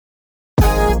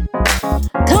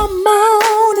Come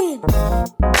on in,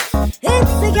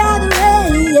 it's the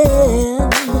gathering.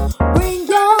 Bring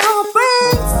your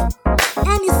friends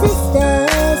and your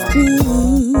sisters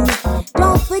too.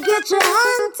 Don't forget your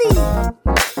auntie,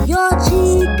 your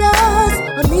chicas,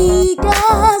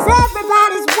 amigas.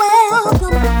 Everybody's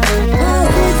welcome,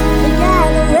 'cause it's the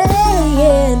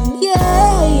gathering.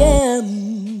 Yeah.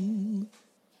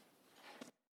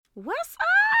 What's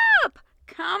up?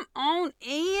 Come on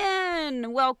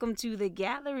in. Welcome to The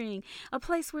Gathering, a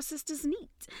place where sisters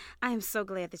meet. I am so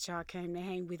glad that y'all came to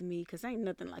hang with me, because ain't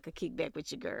nothing like a kickback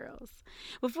with your girls.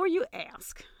 Before you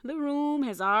ask, the room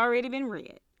has already been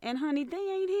read. And honey, they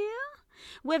ain't here.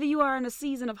 Whether you are in a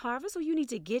season of harvest or you need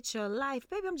to get your life,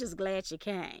 baby, I'm just glad you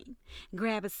came.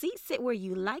 Grab a seat, sit where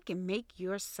you like, and make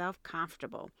yourself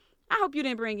comfortable. I hope you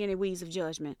didn't bring any weeds of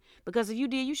judgment, because if you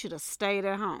did, you should have stayed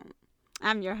at home.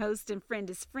 I'm your host and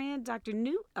friend's friend, Dr.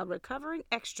 New, a recovering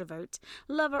extrovert,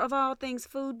 lover of all things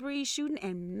food, breeze, shooting,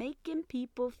 and making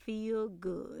people feel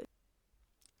good.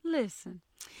 Listen,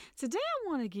 today I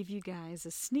want to give you guys a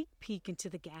sneak peek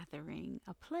into The Gathering,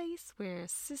 a place where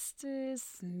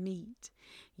sisters meet.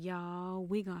 Y'all,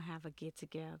 we gonna have a get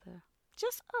together.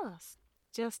 Just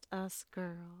us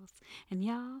girls. And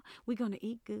y'all, we gonna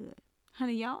eat good.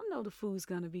 Honey, y'all know the food's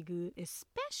gonna be good,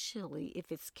 especially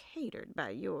if it's catered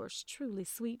by yours truly,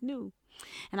 Sweet New.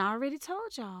 And I already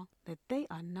told y'all that they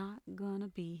are not gonna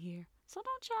be here. So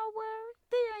don't y'all worry,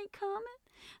 they ain't coming.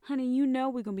 Honey, you know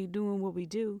we're gonna be doing what we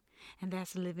do, and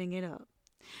that's living it up.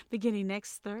 Beginning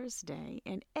next Thursday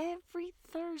and every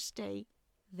Thursday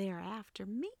thereafter,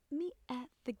 meet me at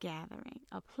The Gathering,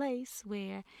 a place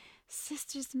where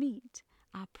sisters meet.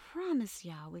 I promise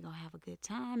y'all we're going to have a good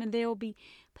time, and there will be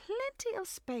plenty of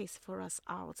space for us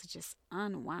all to just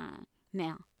unwind.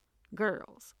 Now,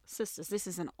 girls, sisters, this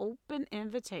is an open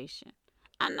invitation.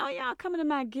 I know y'all coming to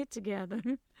my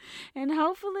get-together, and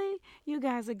hopefully you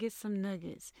guys will get some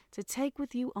nuggets to take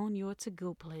with you on your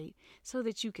to-go plate so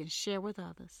that you can share with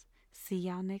others. See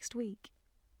y'all next week.